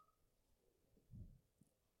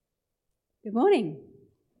Good morning.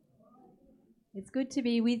 It's good to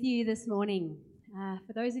be with you this morning.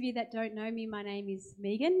 For those of you that don't know me, my name is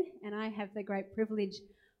Megan, and I have the great privilege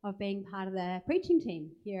of being part of the preaching team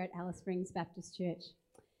here at Alice Springs Baptist Church.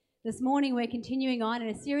 This morning, we're continuing on in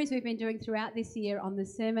a series we've been doing throughout this year on the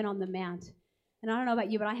Sermon on the Mount. And I don't know about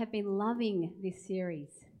you, but I have been loving this series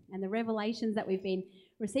and the revelations that we've been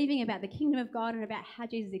receiving about the kingdom of God and about how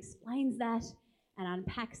Jesus explains that and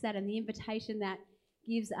unpacks that and the invitation that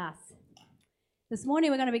gives us. This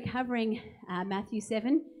morning we're going to be covering Matthew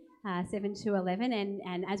 7, 7 to 11,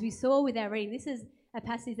 and as we saw with our reading, this is a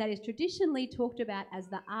passage that is traditionally talked about as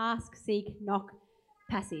the ask, seek, knock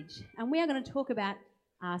passage. And we are going to talk about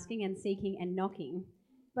asking and seeking and knocking.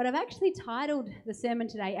 But I've actually titled the sermon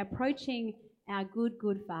today, Approaching Our Good,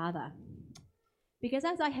 Good Father. Because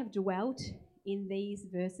as I have dwelt in these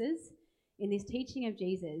verses, in this teaching of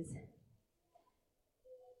Jesus,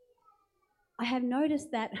 I have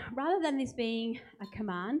noticed that rather than this being a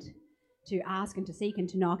command to ask and to seek and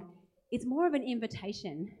to knock, it's more of an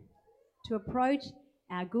invitation to approach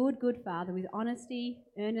our good, good Father with honesty,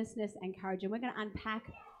 earnestness, and courage. And we're going to unpack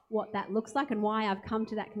what that looks like and why I've come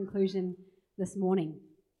to that conclusion this morning.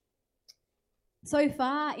 So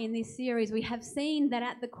far in this series, we have seen that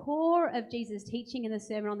at the core of Jesus' teaching in the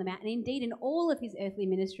Sermon on the Mount, and indeed in all of his earthly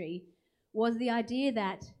ministry, was the idea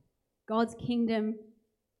that God's kingdom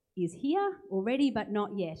is here already, but not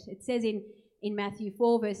yet. It says in Matthew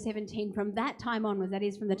 4, verse 17, from that time onwards, that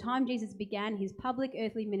is, from the time Jesus began his public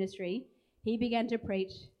earthly ministry, he began to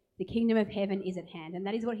preach, the kingdom of heaven is at hand. And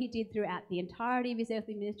that is what he did throughout the entirety of his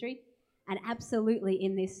earthly ministry, and absolutely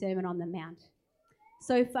in this Sermon on the Mount.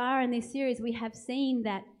 So far in this series, we have seen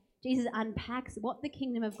that Jesus unpacks what the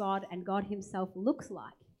kingdom of God and God himself looks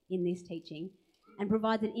like in this teaching, and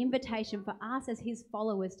provides an invitation for us as his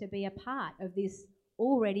followers to be a part of this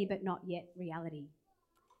already but not yet reality.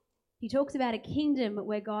 He talks about a kingdom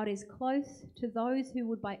where God is close to those who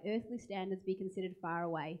would by earthly standards be considered far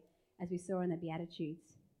away, as we saw in the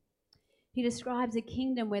Beatitudes. He describes a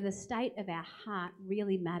kingdom where the state of our heart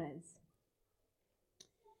really matters.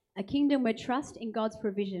 A kingdom where trust in God's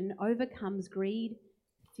provision overcomes greed,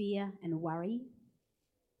 fear, and worry.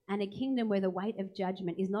 And a kingdom where the weight of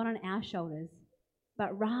judgment is not on our shoulders,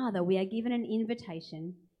 but rather we are given an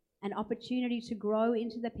invitation, an opportunity to grow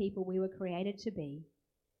into the people we were created to be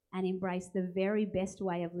and embrace the very best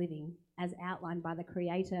way of living as outlined by the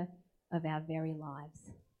creator of our very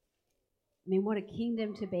lives. I mean, what a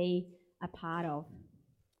kingdom to be a part of.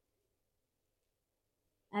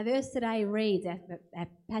 Our verse today reads, our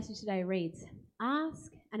passage today reads,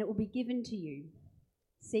 ask and it will be given to you.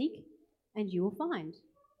 Seek and you will find.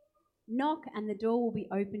 Knock and the door will be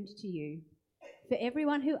opened to you. For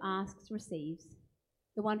everyone who asks receives.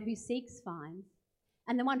 The one who seeks finds,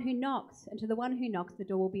 and the one who knocks, and to the one who knocks the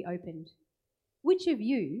door will be opened. Which of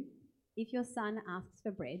you, if your son asks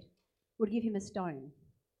for bread, would give him a stone?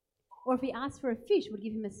 Or if he asks for a fish, would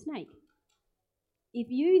give him a snake? If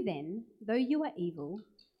you then, though you are evil,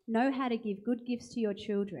 know how to give good gifts to your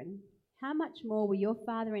children, how much more will your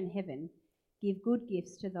Father in heaven give good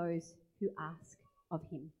gifts to those who ask of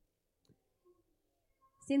him?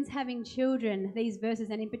 Since having children, these verses,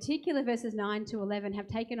 and in particular verses 9 to 11, have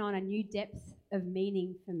taken on a new depth of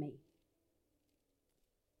meaning for me.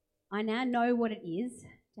 I now know what it is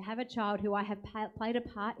to have a child who I have played a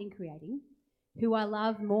part in creating, who I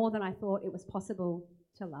love more than I thought it was possible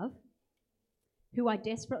to love, who I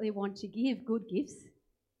desperately want to give good gifts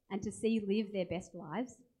and to see live their best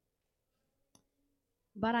lives.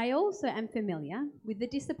 But I also am familiar with the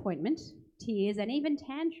disappointment, tears, and even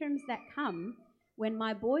tantrums that come when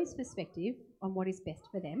my boy's perspective on what is best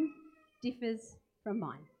for them differs from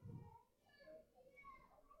mine.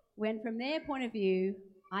 When from their point of view,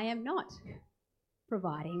 I am not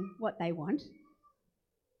providing what they want,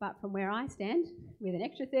 but from where I stand, with an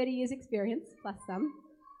extra 30 years experience plus some,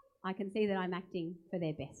 I can see that I'm acting for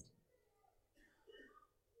their best.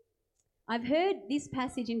 I've heard this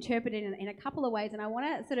passage interpreted in a couple of ways, and I want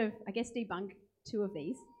to sort of, debunk two of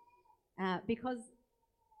these, because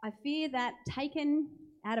I fear that taken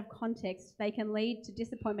out of context, they can lead to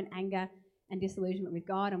disappointment, anger, and disillusionment with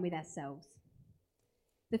God and with ourselves.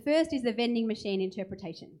 The first is the vending machine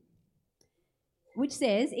interpretation, which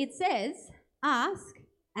says, ask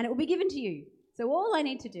and it will be given to you. So all I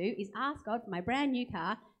need to do is ask God for my brand new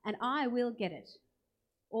car and I will get it.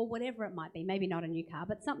 Or whatever it might be, maybe not a new car,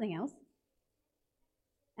 but something else.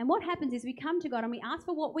 And what happens is we come to God and we ask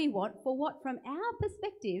for what we want, for what from our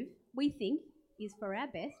perspective we think is for our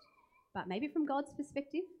best, but maybe from God's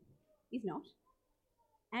perspective is not.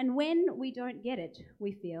 And when we don't get it,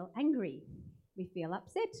 we feel angry, we feel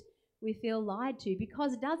upset, we feel lied to,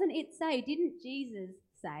 because doesn't it say, didn't Jesus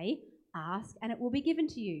say, ask and it will be given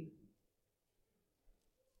to you?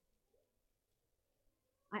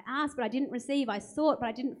 I asked, but I didn't receive. I sought, but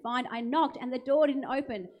I didn't find. I knocked, and the door didn't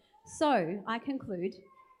open. So I conclude,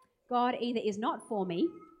 God either is not for me,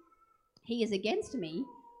 he is against me,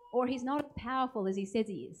 or he's not as powerful as he says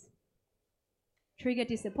he is. Trigger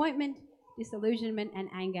disappointment, disillusionment, and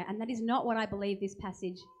anger. And that is not what I believe this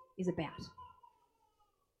passage is about.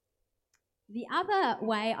 The other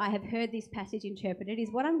way I have heard this passage interpreted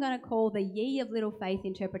is what I'm going to call the ye of little faith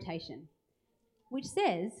interpretation, which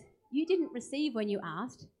says, you didn't receive when you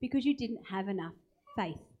asked because you didn't have enough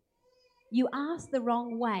faith. You asked the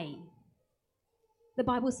wrong way. The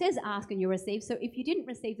Bible says ask and you'll receive, so if you didn't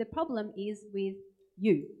receive, the problem is with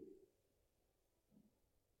you.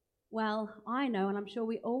 Well, I know, and I'm sure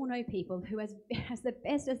we all know people who, as the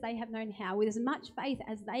best as they have known how, with as much faith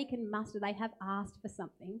as they can muster, they have asked for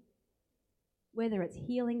something, whether it's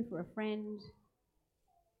healing for a friend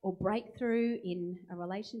or breakthrough in a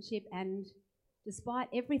relationship, and despite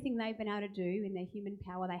everything they've been able to do in their human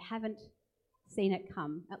power, they haven't seen it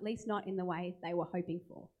come, at least not in the way they were hoping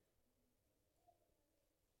for.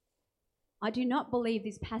 I do not believe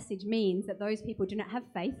this passage means that those people do not have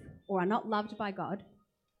faith or are not loved by God.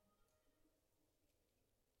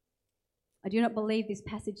 I do not believe this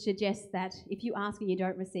passage suggests that if you ask and you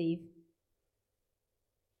don't receive,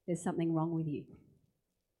 there's something wrong with you.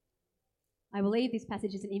 I believe this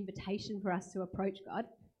passage is an invitation for us to approach God,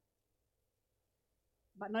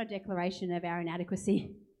 but not a declaration of our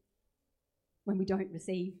inadequacy when we don't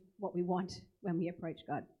receive what we want when we approach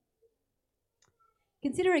God.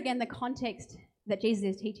 Consider again the context that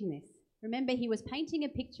Jesus is teaching this. Remember, he was painting a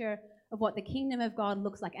picture of what the kingdom of God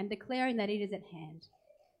looks like and declaring that it is at hand,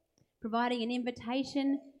 providing an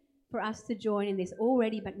invitation for us to join in this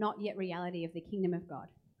already but not yet reality of the kingdom of God.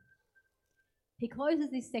 He closes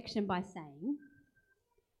this section by saying,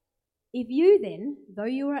 if you then, though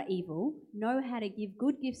you are evil, know how to give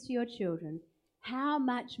good gifts to your children, how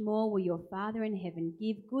much more will your Father in heaven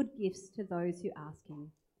give good gifts to those who ask him?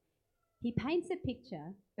 He paints a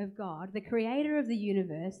picture of God, the creator of the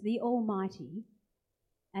universe, the Almighty,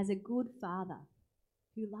 as a good Father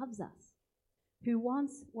who loves us, who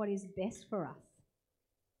wants what is best for us.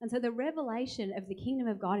 And so the revelation of the kingdom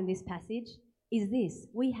of God in this passage is this: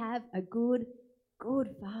 we have a good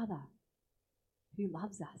Father who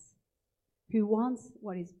loves us, who wants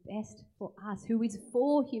what is best for us, who is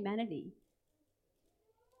for humanity,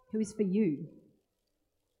 who is for you.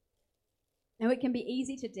 Now, it can be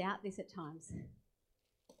easy to doubt this at times.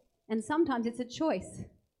 And sometimes it's a choice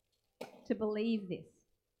to believe this.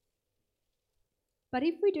 But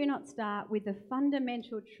if we do not start with the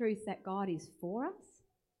fundamental truth that God is for us,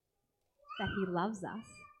 that he loves us,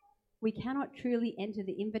 we cannot truly enter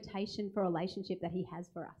the invitation for relationship that he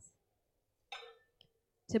has for us.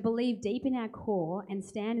 To believe deep in our core and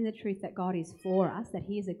stand in the truth that God is for us, that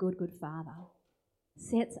he is a good Father,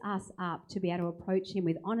 sets us up to be able to approach him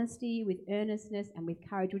with honesty, with earnestness, and with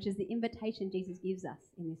courage, which is the invitation Jesus gives us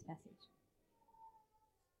in this passage.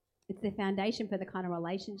 It's the foundation for the kind of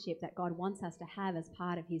relationship that God wants us to have as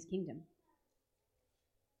part of his kingdom.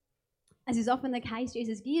 As is often the case,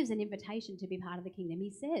 Jesus gives an invitation to be part of the kingdom.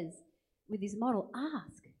 He says, with his model,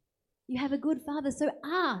 ask. You have a good Father, so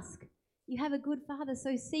ask. You have a good Father,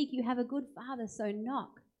 so seek. You have a good Father, so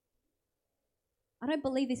knock. I don't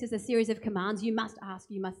believe this is a series of commands. You must ask,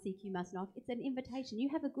 you must seek, you must knock. It's an invitation. You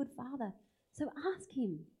have a good Father, so ask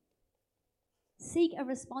him. Seek a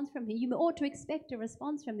response from him. You ought to expect a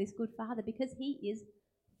response from this good Father because he is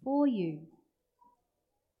for you.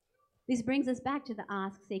 This brings us back to the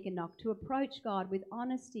ask, seek, and knock, to approach God with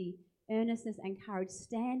honesty, earnestness, and courage,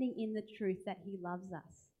 standing in the truth that he loves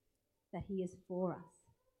us, that he is for us.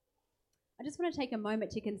 I just want to take a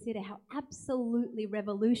moment to consider how absolutely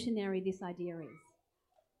revolutionary this idea is.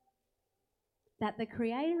 That the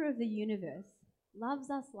creator of the universe loves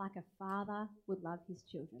us like a father would love his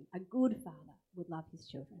children, a good father would love his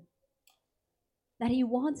children. That he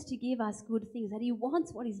wants to give us good things, that he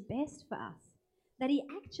wants what is best for us, that he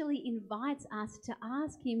actually invites us to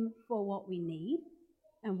ask him for what we need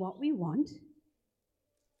and what we want.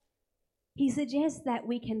 He suggests that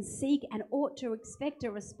we can seek and ought to expect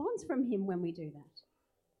a response from him when we do that.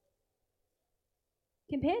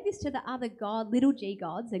 Compare this to the other little g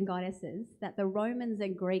gods and goddesses that the Romans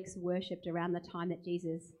and Greeks worshipped around the time that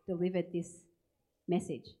Jesus delivered this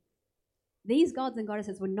message. These gods and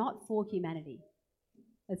goddesses were not for humanity.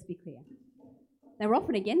 Let's be clear. They were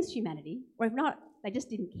often against humanity, or if not, they just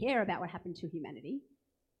didn't care about what happened to humanity.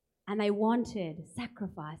 And they wanted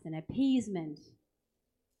sacrifice and appeasement.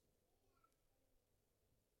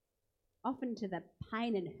 often to the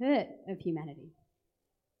pain and hurt of humanity.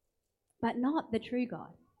 But not the true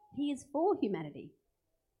God. He is for humanity.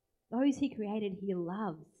 Those he created, he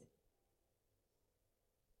loves.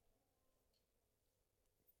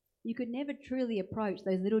 You could never truly approach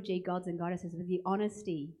those little g gods and goddesses with the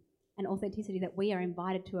honesty and authenticity that we are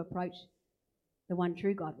invited to approach the one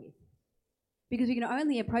true God with. Because we can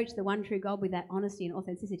only approach the one true God with that honesty and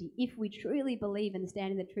authenticity if we truly believe and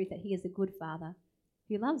stand in the truth that he is a good Father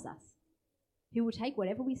who loves us, who will take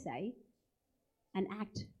whatever we say and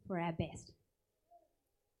act for our best.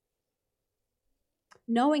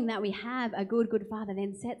 Knowing that we have a good Father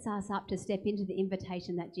then sets us up to step into the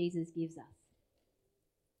invitation that Jesus gives us.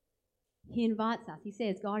 He invites us. He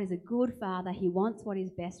says God is a good Father. He wants what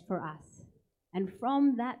is best for us. And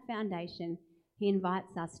from that foundation, he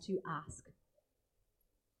invites us to ask.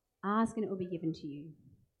 Ask and it will be given to you.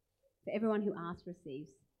 For everyone who asks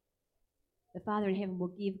receives. The Father in heaven will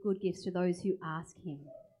give good gifts to those who ask him.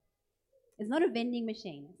 It's not a vending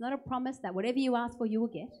machine. It's not a promise that whatever you ask for, you will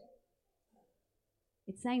get.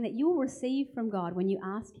 It's saying that you will receive from God when you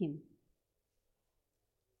ask him.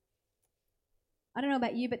 I don't know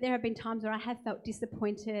about you, but there have been times where I have felt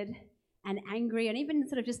disappointed and angry and even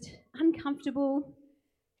sort of just uncomfortable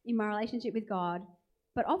in my relationship with God.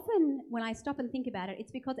 But often when I stop and think about it,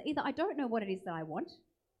 it's because either I don't know what it is that I want,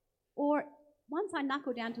 or once I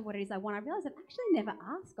knuckle down to what it is I want, I realise I've actually never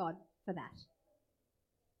asked God for that.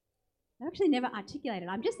 I've actually never articulated.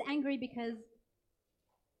 I'm just angry because,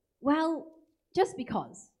 well, just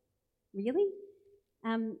because. Really?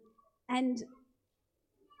 And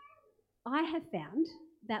I have found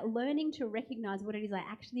that learning to recognise what it is I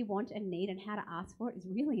actually want and need and how to ask for it is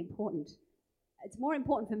really important. It's more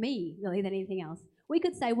important for me, really, than anything else. We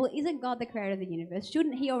could say, well, isn't God the creator of the universe?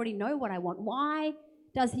 Shouldn't he already know what I want? Why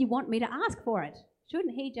does he want me to ask for it?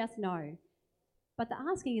 Shouldn't he just know? But the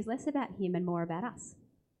asking is less about him and more about us.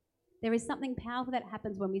 There is something powerful that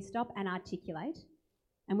happens when we stop and articulate,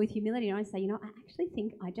 and with humility, I say, I actually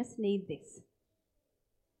think I just need this.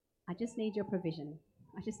 I just need your provision.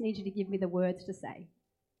 I just need you to give me the words to say.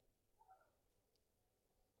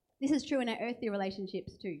 This is true in our earthly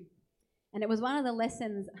relationships too. And it was one of the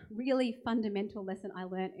lessons, really fundamental lesson I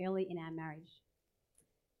learned early in our marriage.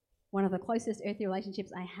 One of the closest earthly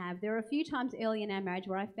relationships I have. There were a few times early in our marriage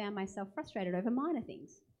where I found myself frustrated over minor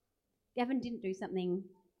things. Gavin didn't do something,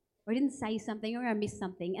 or he didn't say something, or I missed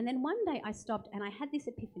something. And then one day I stopped and I had this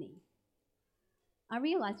epiphany. I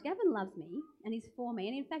realised Gavin loves me and he's for me.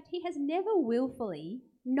 And in fact, he has never willfully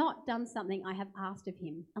not done something I have asked of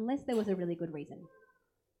him unless there was a really good reason.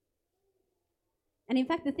 And in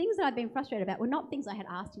fact, the things that I've been frustrated about were not things I had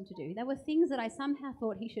asked him to do. They were things that I somehow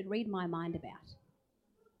thought he should read my mind about.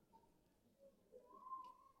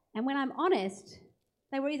 And when I'm honest,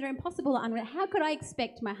 they were either impossible or unreal. How could I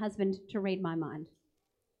expect my husband to read my mind?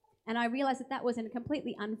 And I realised that that was a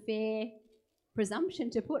completely unfair presumption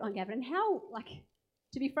to put on Gavin. And how,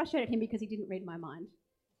 to be frustrated at him because he didn't read my mind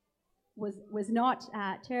was not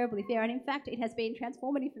terribly fair. And in fact, it has been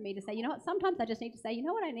transformative for me to say, you know what, sometimes I just need to say, you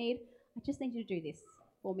know what I need? I just need you to do this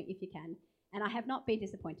for me if you can. And I have not been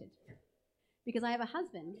disappointed because I have a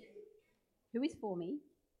husband who is for me,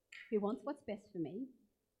 who wants what's best for me.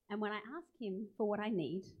 And when I ask him for what I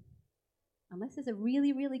need, unless there's a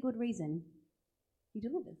really, really good reason, he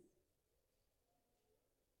delivers.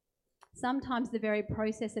 Sometimes the very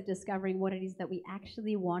process of discovering what it is that we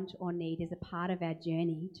actually want or need is a part of our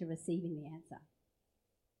journey to receiving the answer.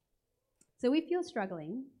 So if you're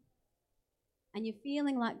struggling and you're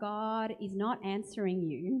feeling like God is not answering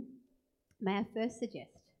you, may I first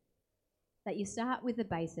suggest that you start with the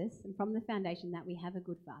basis and from the foundation that we have a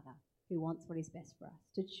good Father who wants what is best for us,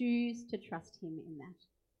 to choose to trust him in that.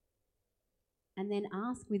 And then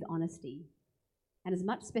ask with honesty and as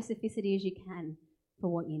much specificity as you can for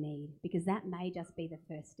what you need, because that may just be the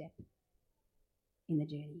first step in the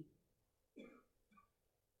journey.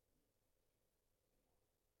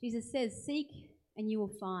 Jesus says, seek and you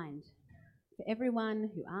will find. For everyone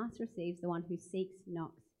who asks receives, the one who seeks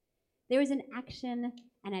knocks. There is an action,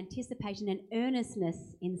 an anticipation, an earnestness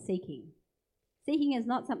in seeking. Seeking is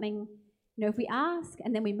not something, if we ask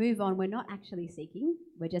and then we move on, we're not actually seeking,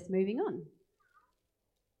 we're just moving on.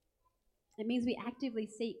 It means we actively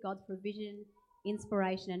seek God's provision,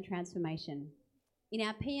 inspiration and transformation. In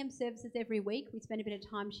our PM services every week, we spend a bit of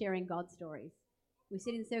time sharing God's stories. We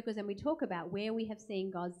sit in circles and we talk about where we have seen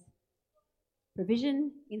God's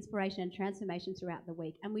provision, inspiration and transformation throughout the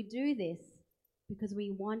week. And we do this because we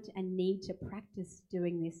want and need to practice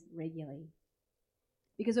doing this regularly.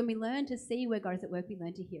 Because when we learn to see where God is at work, we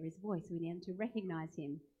learn to hear his voice. We learn to recognize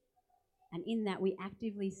him. And in that, we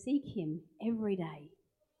actively seek him every day.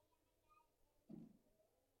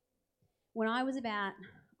 When I was about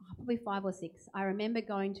probably 5 or 6, I remember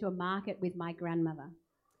going to a market with my grandmother.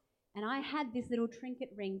 And I had this little trinket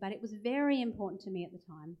ring, but it was very important to me at the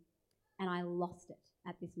time. And I lost it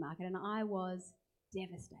at this market, and I was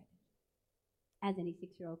devastated, as any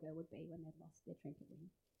 6-year-old girl would be when they'd lost their trinket ring.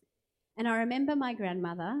 And I remember my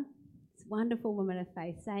grandmother, this wonderful woman of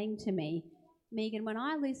faith, saying to me, Megan, when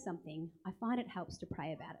I lose something, I find it helps to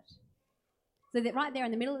pray about it. So that right there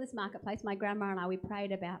in the middle of this marketplace, my grandma and I, we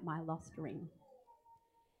prayed about my lost ring.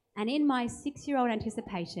 And in my 6-year-old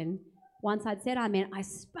anticipation, once I'd said amen, I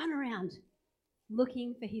spun around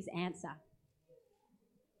looking for his answer.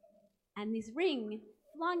 And this ring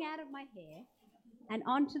flung out of my hair and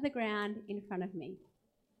onto the ground in front of me.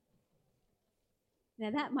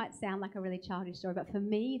 Now that might sound like a really childish story, but for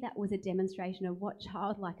me that was a demonstration of what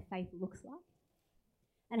childlike faith looks like.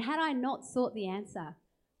 And had I not sought the answer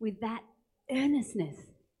with that earnestness,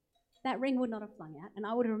 that ring would not have flung out, and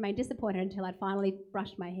I would have remained disappointed until I'd finally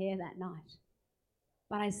brushed my hair that night.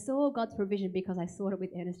 But I saw God's provision because I sought it with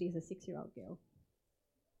earnestness as a 6-year-old girl.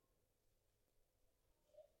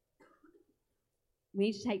 We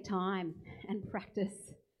need to take time and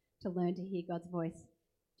practice to learn to hear God's voice.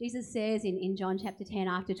 Jesus says in John chapter 10,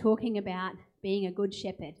 after talking about being a good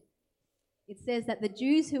shepherd, it says that the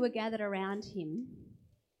Jews who were gathered around him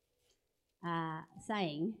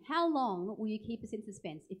saying, how long will you keep us in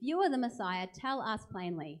suspense? If you are the Messiah, tell us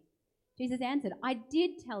plainly. Jesus answered, I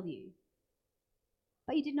did tell you,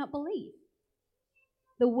 but you did not believe.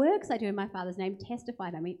 The works I do in my Father's name testify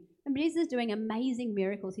about me. And Jesus is doing amazing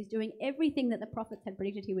miracles. He's doing everything that the prophets had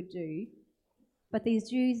predicted he would do. But these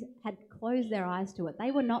Jews had closed their eyes to it.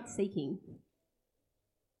 They were not seeking.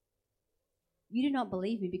 You do not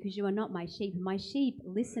believe me because you are not my sheep. My sheep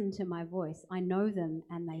listen to my voice. I know them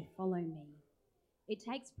and they follow me. It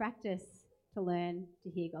takes practice to learn to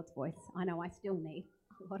hear God's voice. I know I still need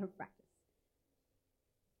a lot of practice.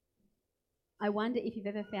 I wonder if you've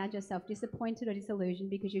ever found yourself disappointed or disillusioned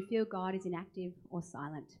because you feel God is inactive or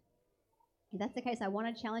silent. If that's the case, I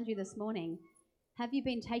want to challenge you this morning. Have you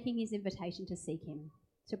been taking his invitation to seek him,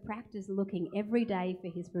 to practice looking every day for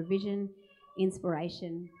his provision,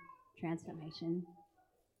 inspiration, transformation?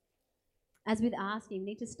 As with asking, we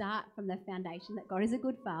need to start from the foundation that God is a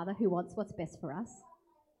good father who wants what's best for us,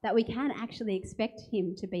 that we can actually expect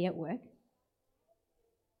him to be at work,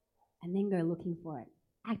 and then go looking for it,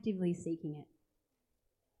 actively seeking it.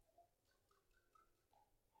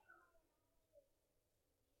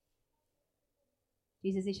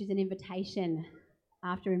 Jesus issues an invitation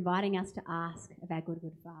after inviting us to ask of our good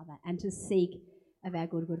Father and to seek of our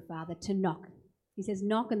good Father, to knock. He says,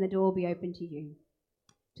 knock and the door will be open to you.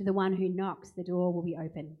 To the one who knocks, the door will be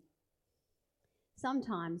open.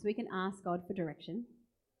 Sometimes we can ask God for direction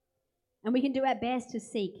and we can do our best to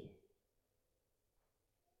seek,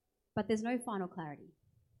 but there's no final clarity.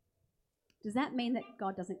 Does that mean that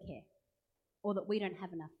God doesn't care or that we don't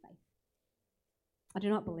have enough faith? I do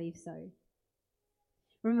not believe so.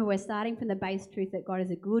 Remember, we're starting from the base truth that God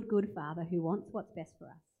is a good Father who wants what's best for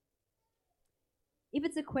us. If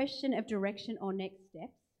it's a question of direction or next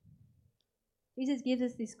steps, Jesus gives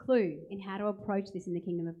us this clue in how to approach this in the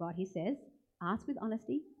kingdom of God. He says, ask with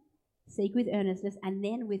honesty, seek with earnestness, and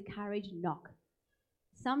then with courage, knock.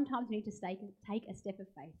 Sometimes we need to take a step of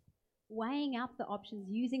faith, weighing up the options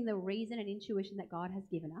using the reason and intuition that God has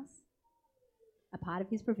given us, a part of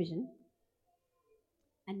his provision,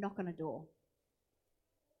 and knock on a door.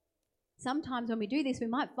 Sometimes when we do this, we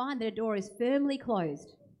might find that a door is firmly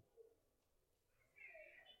closed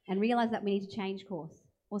and realise that we need to change course.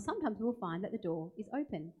 Or sometimes we'll find that the door is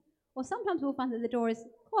open. Or sometimes we'll find that the door is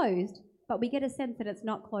closed, but we get a sense that it's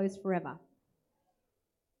not closed forever.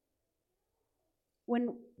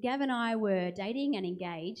 When Gav and I were dating and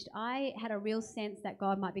engaged, I had a real sense that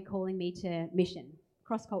God might be calling me to mission,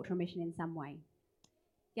 cross-cultural mission in some way.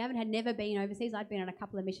 Gavin had never been overseas. I'd been on a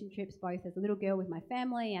couple of mission trips, both as a little girl with my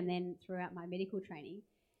family and then throughout my medical training.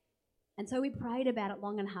 And so we prayed about it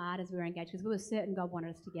long and hard as we were engaged because we were certain God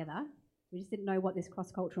wanted us together. We just didn't know what this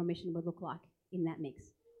cross-cultural mission would look like in that mix.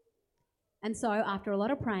 And so after a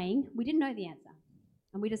lot of praying, we didn't know the answer.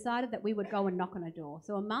 And we decided that we would go and knock on a door.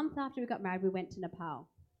 So a month after we got married, we went to Nepal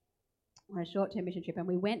on a short-term mission trip. And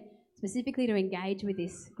we went specifically to engage with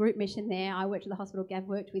this group mission there. I worked at the hospital. Gav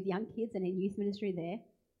worked with young kids and in youth ministry there.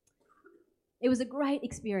 It was a great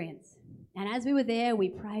experience. And as we were there, we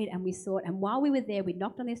prayed and we sought. And while we were there, we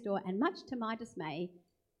knocked on this door. And much to my dismay,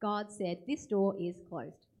 God said, this door is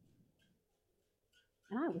closed.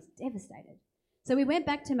 And I was devastated. So we went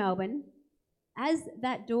back to Melbourne. As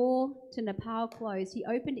that door to Nepal closed, he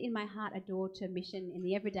opened in my heart a door to mission in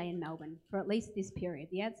the everyday in Melbourne for at least this period.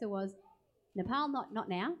 The answer was, Nepal, not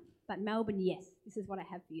now, but Melbourne, yes, this is what I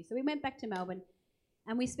have for you. So we went back to Melbourne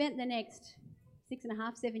and we spent the next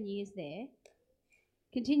 6.5, 7 years there,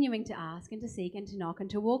 continuing to ask and to seek and to knock and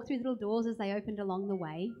to walk through little doors as they opened along the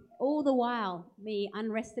way, all the while me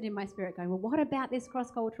unrested in my spirit going, well, what about this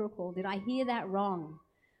cross-cultural call? Did I hear that wrong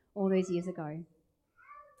all those years ago?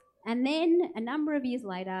 And then a number of years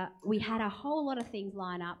later, we had a whole lot of things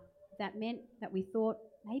line up that meant that we thought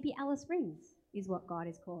maybe Alice Springs is what God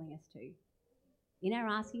is calling us to. In our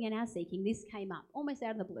asking and our seeking, this came up almost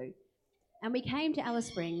out of the blue. And we came to Alice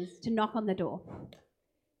Springs to knock on the door.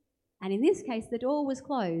 And in this case, the door was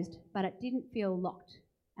closed, but it didn't feel locked.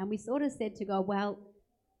 And we sort of said to God, well,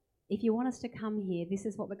 if you want us to come here, this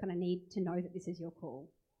is what we're going to need to know that this is your call.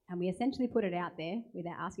 And we essentially put it out there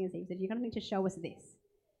without asking us. He said, you're going to need to show us this.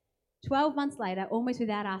 12 months later, almost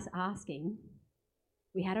without us asking,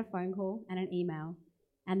 we had a phone call and an email,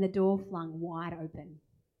 and the door flung wide open.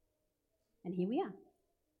 And here we are,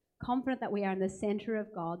 confident that we are in the centre of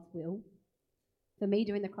God's will. For me,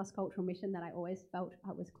 doing the cross-cultural mission that I always felt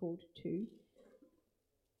I was called to.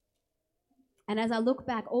 And as I look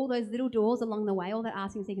back, all those little doors along the way, all that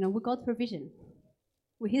asking, seeking, were God's provision,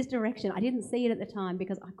 were His direction. I didn't see it at the time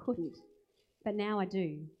because I couldn't, but now I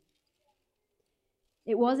do.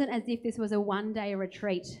 It wasn't as if this was a one-day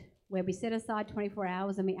retreat where we set aside 24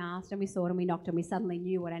 hours and we asked and we sought and we knocked and we suddenly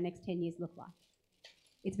knew what our next 10 years looked like.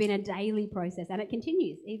 It's been a daily process, and it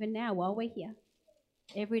continues even now while we're here.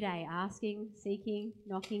 Every day, asking, seeking,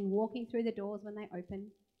 knocking, walking through the doors when they open,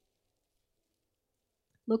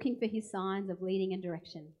 looking for His signs of leading and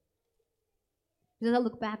direction. As I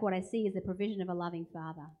look back, what I see is the provision of a loving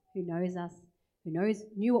Father who knows us,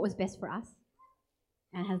 knew what was best for us,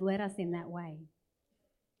 and has led us in that way.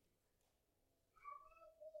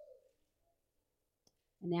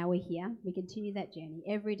 And now we're here. We continue that journey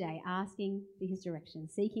every day, asking for His direction,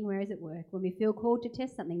 seeking where He's at work. When we feel called to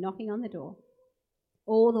test something, knocking on the door,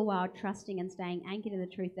 all the while trusting and staying anchored in the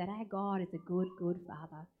truth that our God is a good, good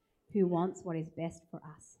Father who wants what is best for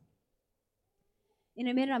us. In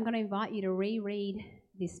a minute, I'm going to invite you to reread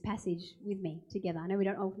this passage with me together. I know we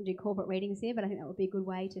don't often do corporate readings here, but I think that would be a good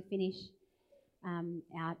way to finish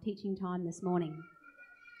our teaching time this morning.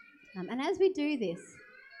 And as we do this,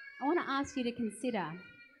 I want to ask you to consider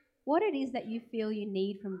what it is that you feel you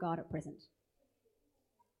need from God at present.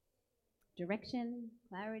 Direction,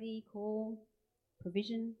 clarity, call,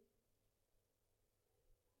 provision.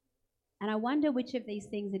 And I wonder which of these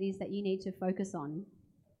things it is that you need to focus on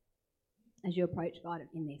as you approach God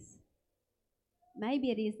in this.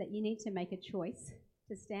 Maybe it is that you need to make a choice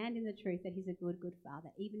to stand in the truth that He's a good, good Father,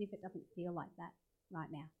 even if it doesn't feel like that right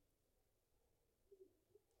now.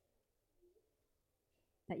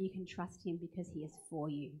 That you can trust Him because He is for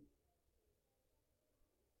you.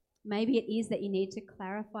 Maybe it is that you need to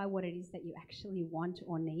clarify what it is that you actually want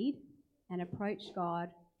or need and approach God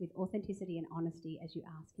with authenticity and honesty as you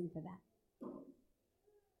ask Him for that.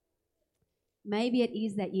 Maybe it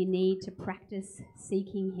is that you need to practice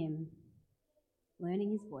seeking Him,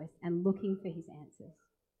 learning His voice and looking for His answers.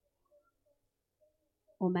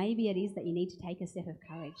 Or maybe it is that you need to take a step of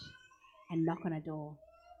courage and knock on a door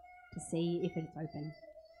to see if it's open.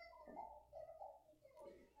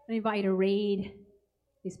 I invite you to read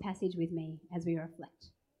this passage with me as we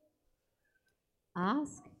reflect.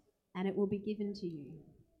 Ask, and it will be given to you.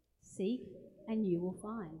 Seek, and you will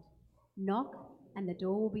find. Knock, and the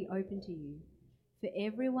door will be open to you. For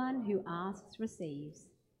everyone who asks receives,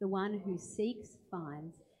 the one who seeks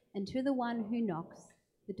finds, and to the one who knocks,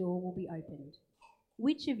 the door will be opened.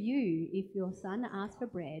 Which of you, if your son asks for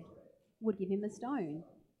bread, would give him a stone?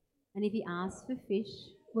 And if he asks for fish,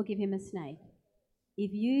 will give him a snake?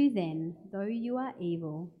 If you then, though you are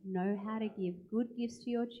evil, know how to give good gifts to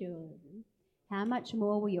your children, how much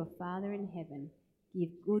more will your Father in heaven give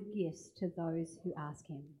good gifts to those who ask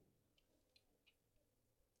Him?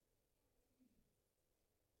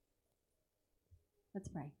 Let's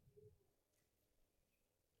pray.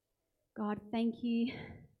 God, thank you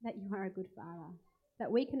that you are a good Father, that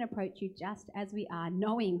we can approach you just as we are,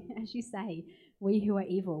 knowing, as you say, we who are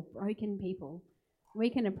evil, broken people, we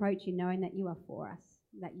can approach you knowing that you are for us,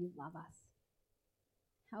 that you love us.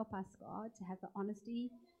 Help us, God, to have the honesty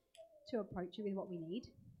to approach you with what we need.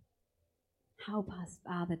 Help us,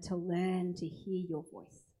 Father, to learn to hear your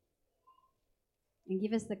voice. And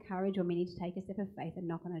give us the courage when we need to take a step of faith and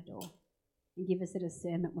knock on a door. And give us the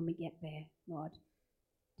discernment when we get there, Lord,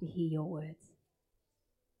 to hear your words.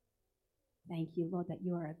 Thank you, Lord, that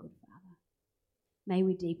you are a good Father. May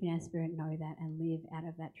we deep in our spirit know that and live out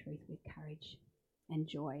of that truth with courage and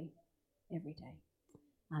joy every day.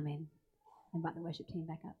 Amen. Invite the worship team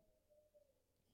back up.